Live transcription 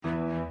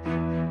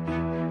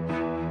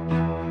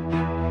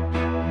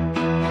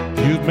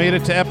You've made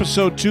it to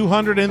episode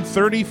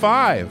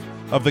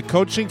 235 of the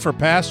Coaching for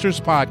Pastors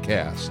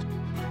podcast.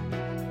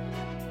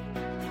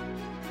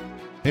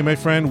 Hey, my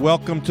friend,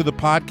 welcome to the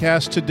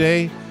podcast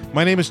today.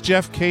 My name is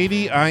Jeff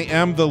Cady. I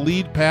am the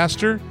lead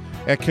pastor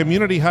at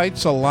Community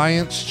Heights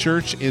Alliance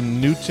Church in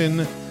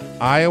Newton,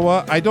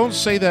 Iowa. I don't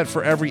say that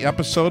for every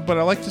episode, but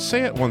I like to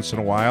say it once in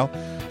a while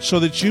so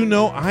that you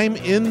know I'm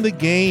in the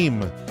game.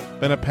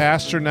 Been a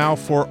pastor now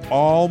for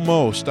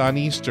almost on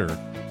Easter.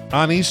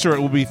 On Easter, it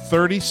will be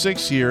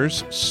 36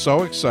 years.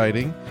 So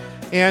exciting.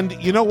 And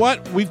you know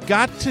what? We've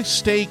got to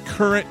stay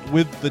current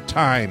with the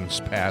times,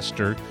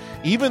 Pastor.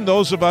 Even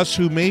those of us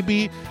who may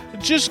be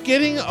just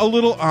getting a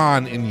little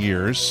on in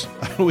years,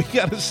 we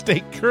got to stay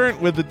current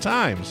with the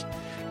times.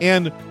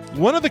 And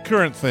one of the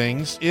current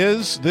things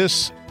is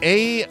this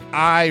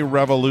AI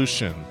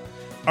revolution,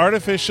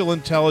 artificial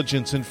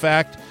intelligence. In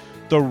fact,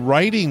 the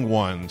writing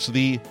ones,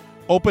 the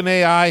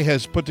OpenAI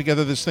has put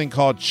together this thing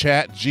called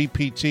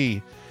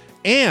ChatGPT.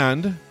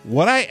 And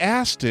what I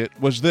asked it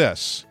was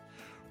this: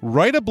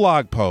 write a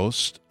blog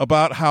post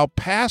about how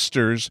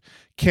pastors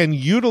can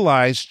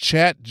utilize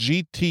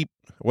GPT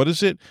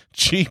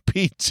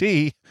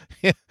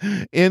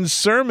in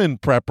sermon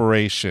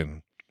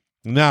preparation.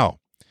 Now,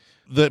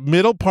 the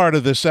middle part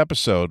of this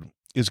episode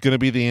is going to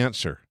be the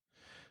answer.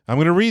 I'm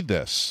going to read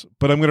this,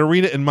 but I'm going to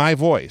read it in my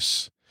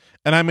voice.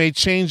 And I may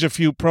change a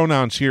few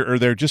pronouns here or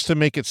there just to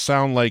make it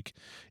sound like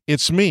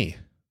it's me.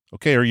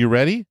 Okay, are you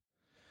ready?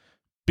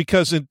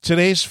 Because in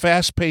today's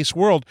fast-paced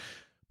world,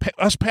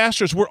 us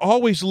pastors, we're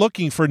always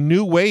looking for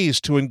new ways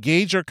to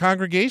engage our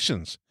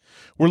congregations.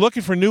 We're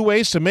looking for new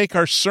ways to make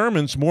our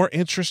sermons more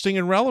interesting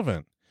and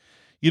relevant.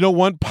 You know,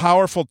 one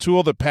powerful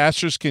tool that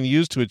pastors can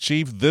use to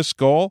achieve this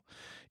goal?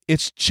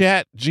 It's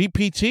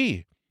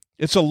ChatGPT.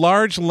 It's a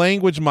large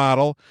language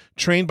model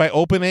trained by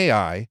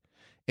OpenAI,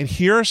 and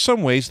here are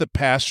some ways that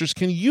pastors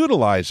can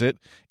utilize it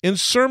in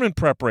sermon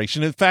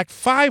preparation. In fact,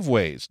 5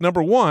 ways.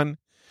 Number 1,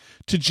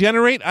 to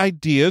generate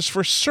ideas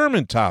for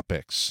sermon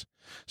topics.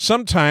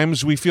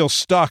 Sometimes we feel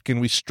stuck and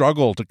we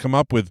struggle to come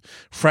up with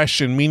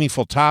fresh and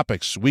meaningful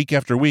topics week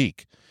after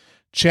week.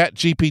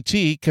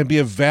 ChatGPT can be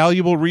a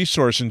valuable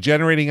resource in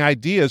generating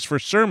ideas for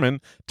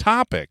sermon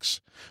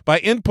topics.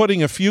 By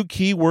inputting a few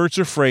key words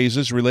or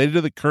phrases related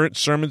to the current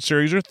sermon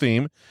series or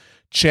theme,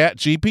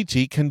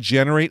 ChatGPT can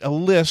generate a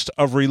list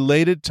of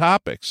related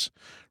topics,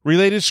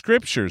 related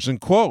scriptures,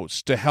 and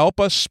quotes to help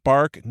us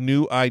spark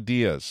new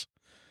ideas.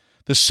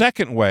 The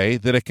second way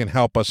that it can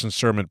help us in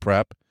sermon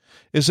prep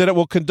is that it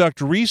will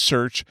conduct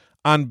research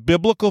on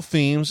biblical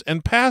themes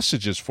and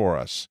passages for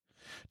us.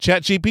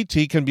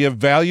 ChatGPT can be a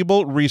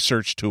valuable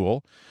research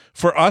tool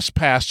for us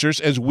pastors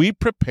as we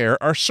prepare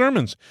our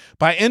sermons.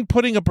 By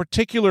inputting a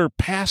particular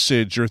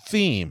passage or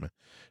theme,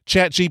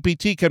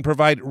 ChatGPT can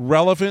provide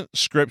relevant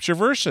scripture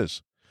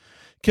verses,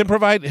 can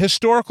provide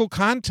historical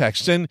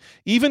context, and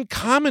even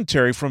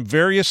commentary from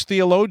various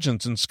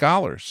theologians and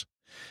scholars.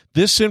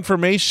 This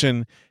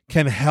information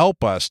can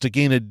help us to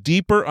gain a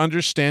deeper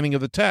understanding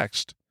of the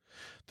text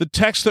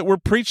that we're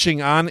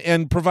preaching on,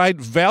 and provide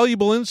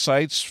valuable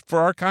insights for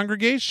our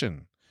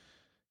congregation.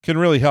 Can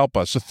really help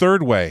us. The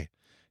third way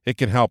it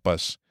can help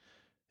us,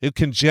 it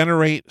can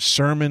generate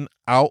sermon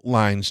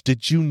outlines.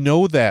 Did you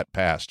know that,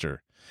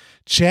 Pastor?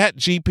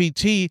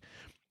 ChatGPT,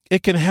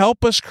 it can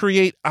help us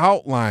create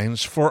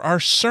outlines for our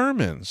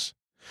sermons.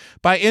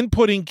 By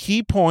inputting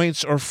key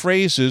points or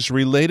phrases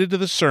related to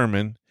the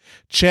sermon,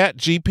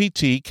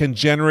 ChatGPT can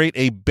generate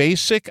a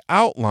basic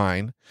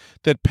outline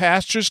that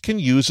pastors can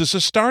use as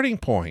a starting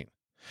point.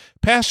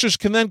 Pastors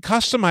can then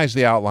customize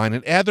the outline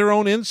and add their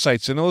own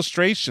insights and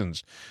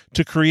illustrations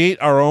to create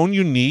our own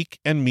unique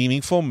and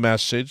meaningful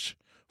message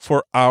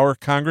for our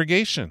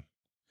congregation.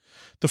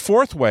 The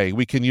fourth way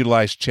we can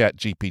utilize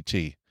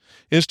ChatGPT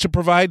is to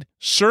provide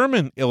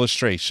sermon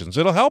illustrations.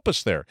 It'll help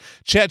us there.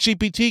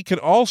 ChatGPT can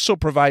also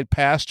provide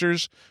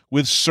pastors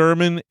with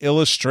sermon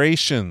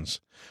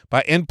illustrations.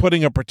 By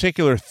inputting a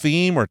particular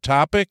theme or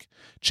topic,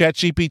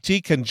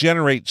 ChatGPT can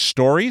generate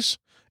stories,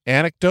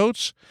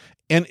 anecdotes,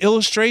 and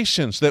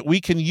illustrations that we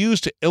can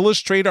use to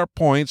illustrate our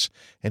points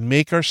and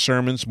make our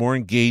sermons more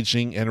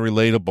engaging and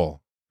relatable.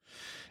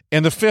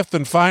 And the fifth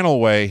and final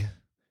way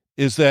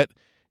is that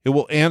it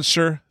will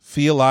answer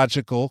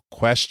theological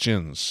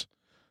questions.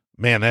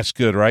 Man, that's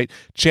good, right?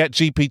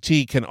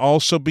 ChatGPT can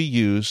also be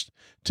used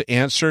to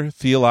answer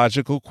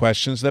theological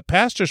questions that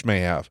pastors may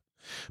have.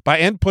 By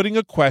inputting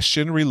a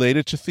question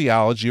related to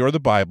theology or the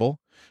Bible,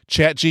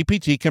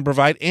 ChatGPT can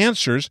provide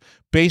answers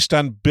based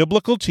on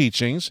biblical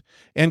teachings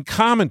and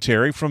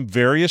commentary from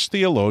various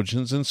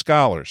theologians and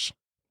scholars.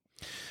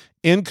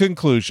 In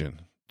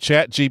conclusion,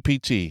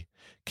 ChatGPT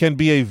can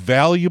be a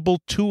valuable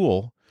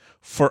tool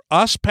for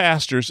us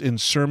pastors in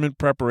sermon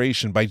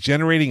preparation by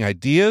generating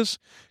ideas,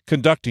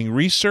 conducting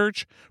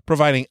research,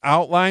 providing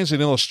outlines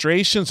and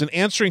illustrations, and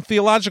answering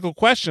theological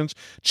questions.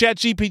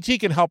 ChatGPT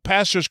can help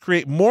pastors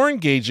create more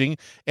engaging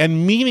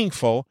and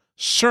meaningful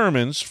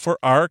sermons for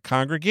our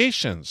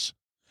congregations.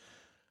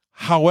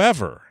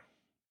 However,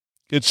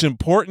 it's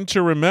important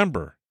to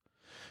remember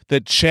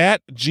that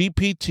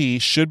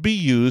ChatGPT should be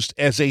used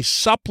as a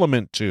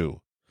supplement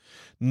to,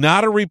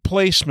 not a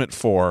replacement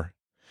for,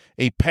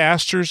 a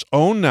pastor's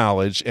own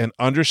knowledge and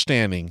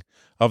understanding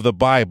of the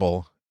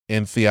Bible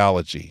and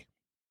theology.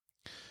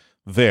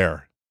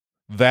 There.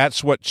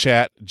 That's what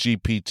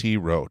ChatGPT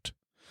wrote.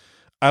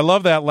 I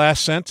love that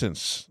last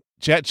sentence.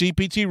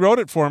 ChatGPT wrote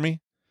it for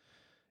me.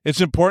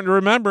 It's important to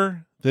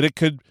remember that it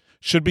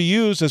should be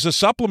used as a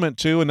supplement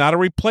to and not a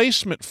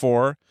replacement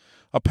for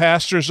a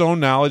pastor's own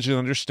knowledge and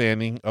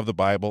understanding of the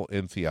Bible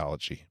and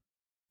theology.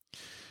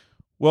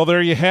 Well,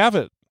 there you have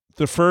it.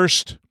 The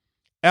first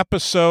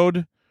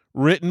episode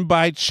written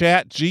by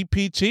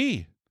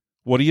ChatGPT.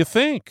 What do you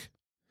think?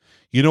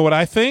 You know what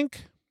I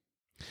think?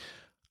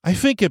 I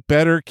think it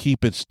better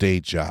keep its day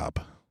job.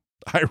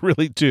 I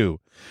really do.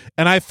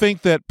 And I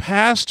think that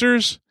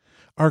pastors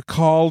are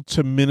called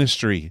to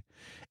ministry.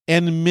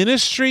 And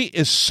ministry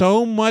is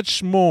so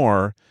much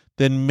more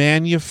than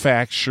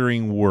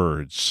manufacturing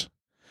words.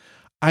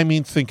 I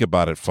mean, think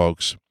about it,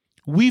 folks.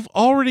 We've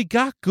already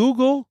got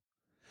Google.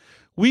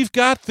 We've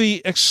got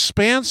the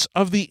expanse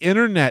of the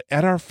internet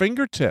at our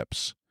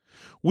fingertips.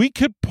 We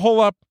could pull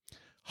up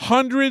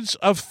hundreds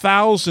of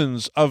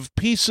thousands of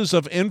pieces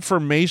of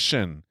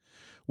information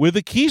with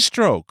a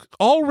keystroke.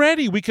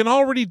 Already, we can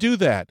already do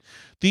that.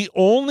 The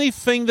only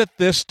thing that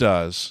this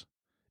does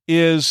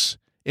is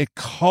it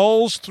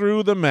culls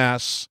through the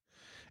mess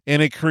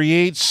and it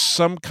creates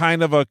some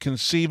kind of a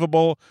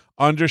conceivable,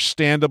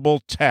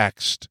 understandable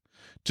text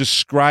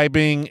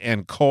describing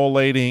and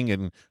collating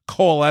and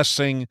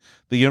coalescing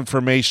the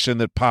information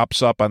that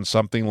pops up on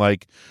something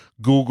like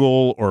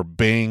Google or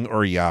Bing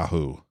or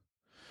Yahoo.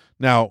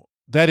 Now,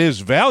 that is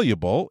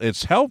valuable,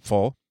 it's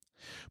helpful,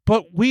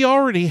 but we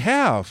already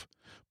have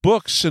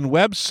books and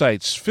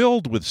websites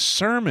filled with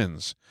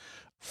sermons,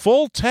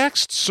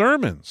 full-text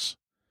sermons.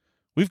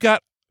 We've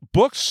got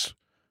books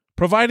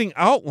providing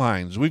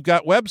outlines. We've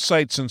got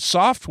websites and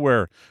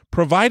software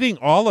providing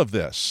all of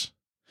this.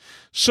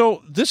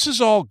 So this is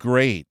all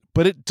great,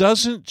 but it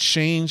doesn't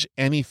change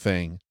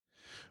anything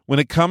when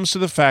it comes to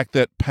the fact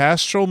that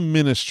pastoral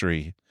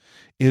ministry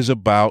is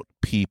about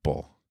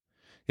people.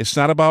 It's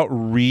not about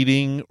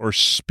reading or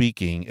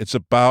speaking. It's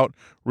about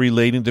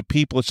relating to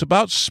people. It's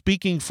about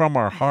speaking from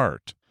our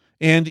heart.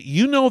 And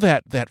you know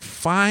that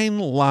fine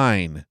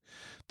line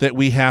that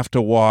we have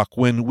to walk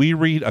when we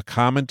read a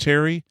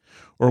commentary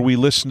or we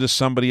listen to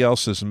somebody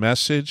else's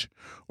message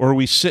or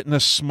we sit in a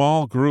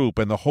small group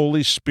and the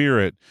Holy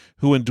Spirit,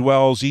 who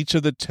indwells each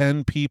of the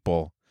 10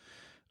 people,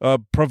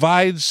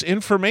 provides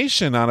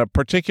information on a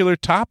particular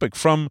topic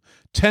from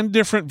 10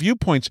 different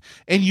viewpoints,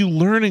 and you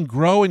learn and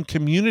grow in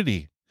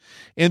community.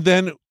 And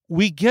then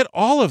we get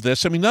all of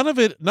this. I mean, none of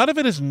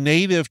it is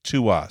native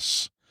to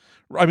us.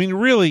 I mean,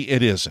 really,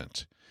 it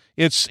isn't.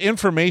 It's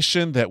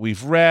information that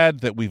we've read,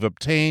 that we've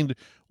obtained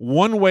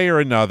one way or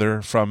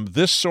another from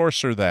this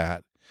source or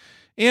that.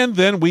 And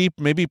then we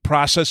maybe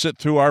process it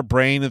through our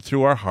brain and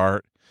through our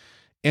heart,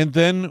 and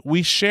then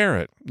we share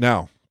it.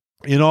 Now,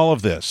 in all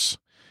of this,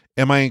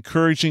 am I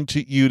encouraging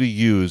you to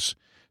use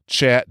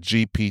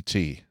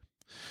ChatGPT?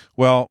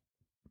 Well,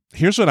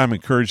 here's what I'm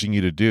encouraging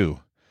you to do.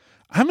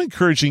 I'm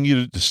encouraging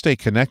you to stay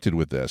connected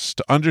with this,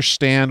 to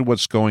understand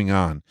what's going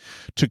on,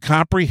 to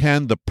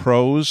comprehend the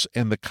pros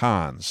and the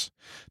cons,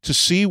 to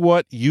see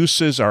what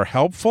uses are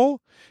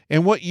helpful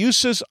and what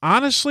uses,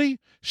 honestly,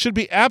 should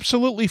be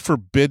absolutely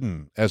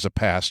forbidden as a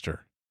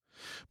pastor.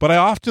 But I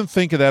often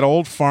think of that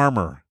old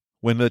farmer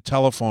when the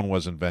telephone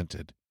was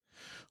invented,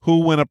 who,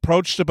 when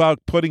approached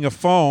about putting a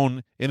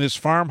phone in his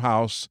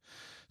farmhouse,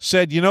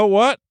 said, "You know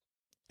what?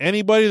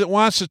 Anybody that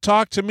wants to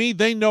talk to me,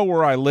 they know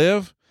where I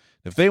live.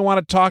 If they want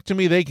to talk to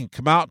me, they can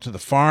come out to the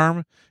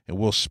farm and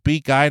we'll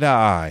speak eye to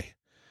eye."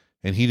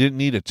 And he didn't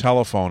need a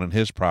telephone in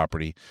his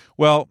property.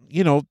 Well,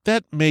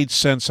 that made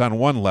sense on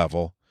one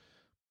level,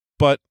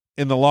 but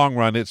in the long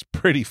run, it's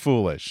pretty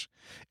foolish.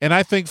 And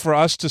I think for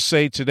us to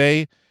say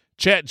today,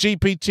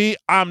 ChatGPT,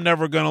 I'm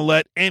never going to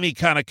let any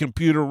kind of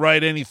computer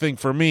write anything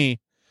for me.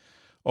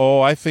 Oh,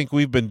 I think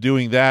we've been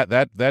doing that.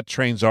 That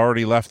train's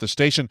already left the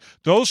station.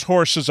 Those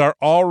horses are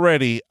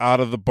already out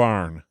of the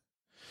barn.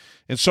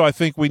 And so I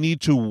think we need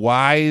to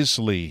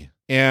wisely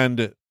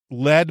and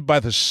led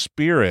by the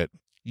Spirit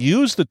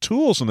use the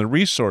tools and the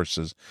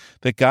resources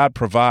that God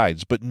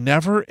provides, but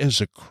never as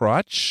a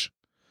crutch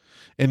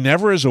and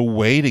never as a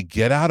way to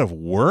get out of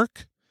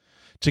work,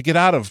 to get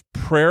out of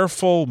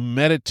prayerful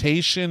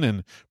meditation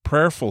and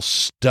prayerful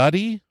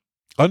study,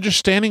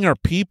 understanding our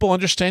people,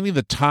 understanding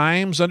the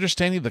times,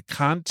 understanding the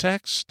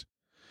context,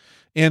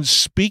 and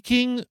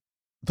speaking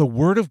the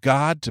Word of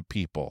God to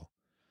people.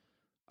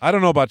 I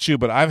don't know about you,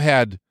 but I've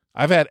had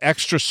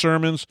extra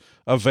sermons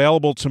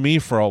available to me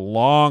for a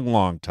long,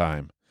 long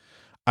time.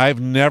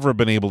 I've never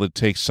been able to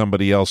take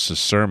somebody else's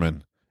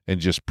sermon and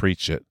just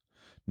preach it.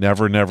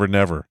 Never, never,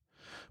 never.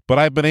 But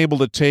I've been able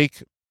to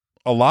take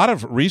a lot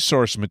of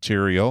resource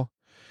material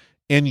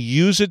and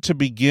use it to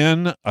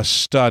begin a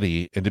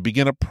study and to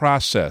begin a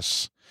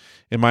process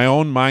in my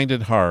own mind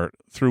and heart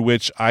through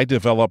which I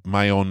develop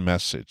my own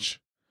message.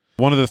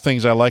 One of the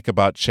things I like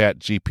about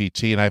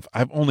ChatGPT, and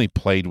I've only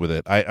played with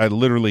it. I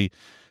literally,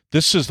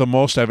 this is the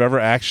most I've ever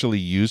actually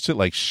used it,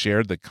 like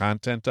shared the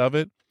content of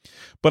it.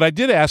 But I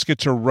did ask it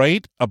to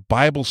write a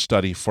Bible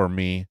study for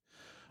me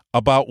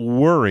about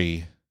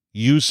worry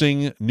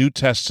using New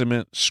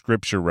Testament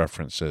scripture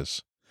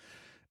references.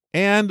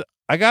 And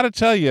I got to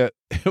tell you,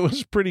 it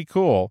was pretty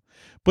cool.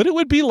 But it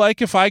would be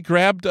like if I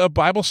grabbed a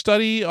Bible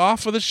study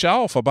off of the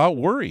shelf about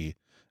worry,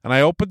 and I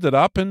opened it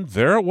up, and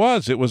there it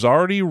was. It was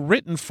already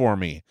written for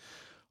me.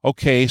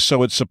 Okay,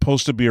 so it's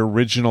supposed to be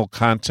original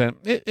content.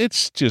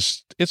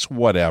 It's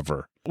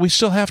whatever. We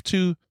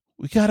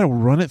got to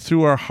run it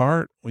through our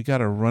heart. We got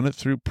to run it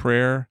through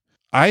prayer.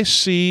 I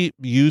see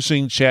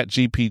using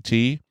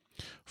ChatGPT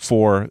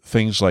for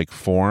things like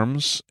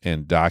forms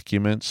and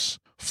documents,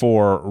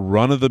 for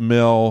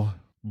run-of-the-mill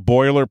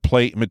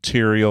boilerplate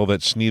material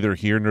that's neither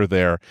here nor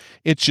there.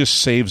 It just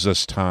saves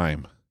us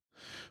time.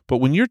 But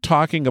when you're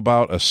talking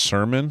about a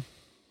sermon,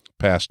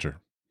 Pastor,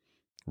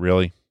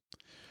 really?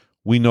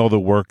 We know the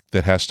work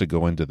that has to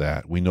go into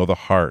that. We know the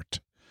heart,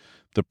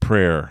 the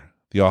prayer,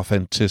 the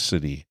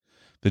authenticity,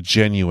 the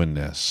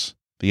genuineness,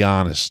 the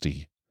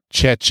honesty.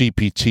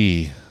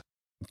 ChatGPT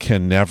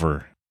can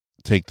never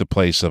take the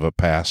place of a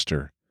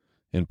pastor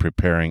in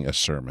preparing a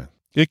sermon.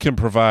 It can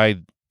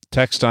provide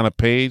text on a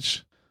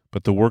page,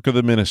 but the work of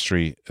the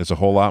ministry is a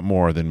whole lot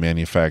more than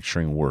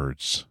manufacturing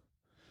words.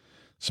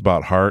 It's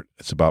about heart.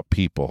 It's about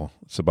people.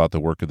 It's about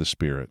the work of the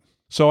Spirit.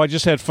 So I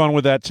just had fun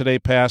with that today,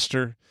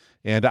 Pastor,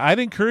 and I'd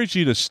encourage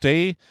you to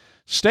stay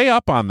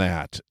up on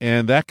that.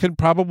 And that could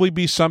probably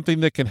be something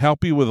that can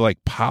help you with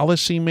like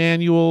policy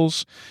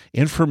manuals,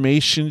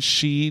 information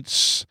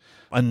sheets,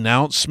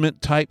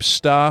 announcement type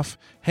stuff.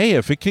 Hey,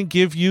 if it can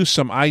give you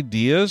some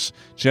ideas,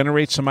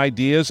 generate some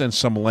ideas and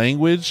some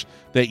language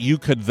that you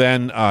could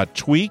then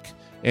tweak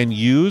and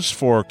use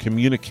for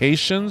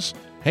communications,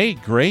 hey,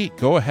 great,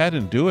 go ahead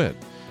and do it.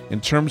 In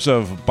terms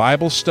of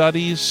Bible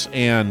studies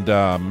and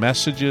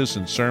messages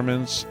and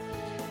sermons,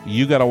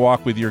 you got to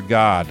walk with your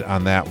God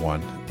on that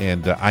one.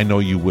 And I know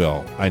you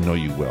will. I know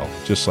you will,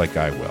 just like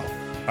I will.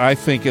 I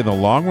think in the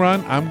long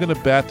run, I'm going to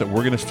bet that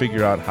we're going to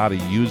figure out how to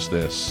use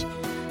this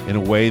in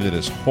a way that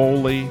is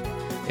holy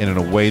and in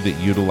a way that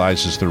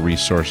utilizes the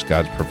resource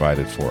God's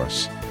provided for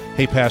us.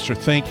 Hey, Pastor,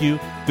 thank you.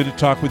 Good to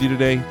talk with you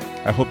today.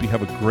 I hope you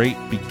have a great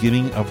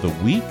beginning of the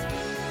week.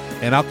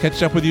 And I'll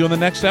catch up with you on the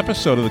next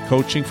episode of the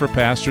Coaching for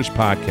Pastors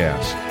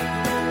podcast.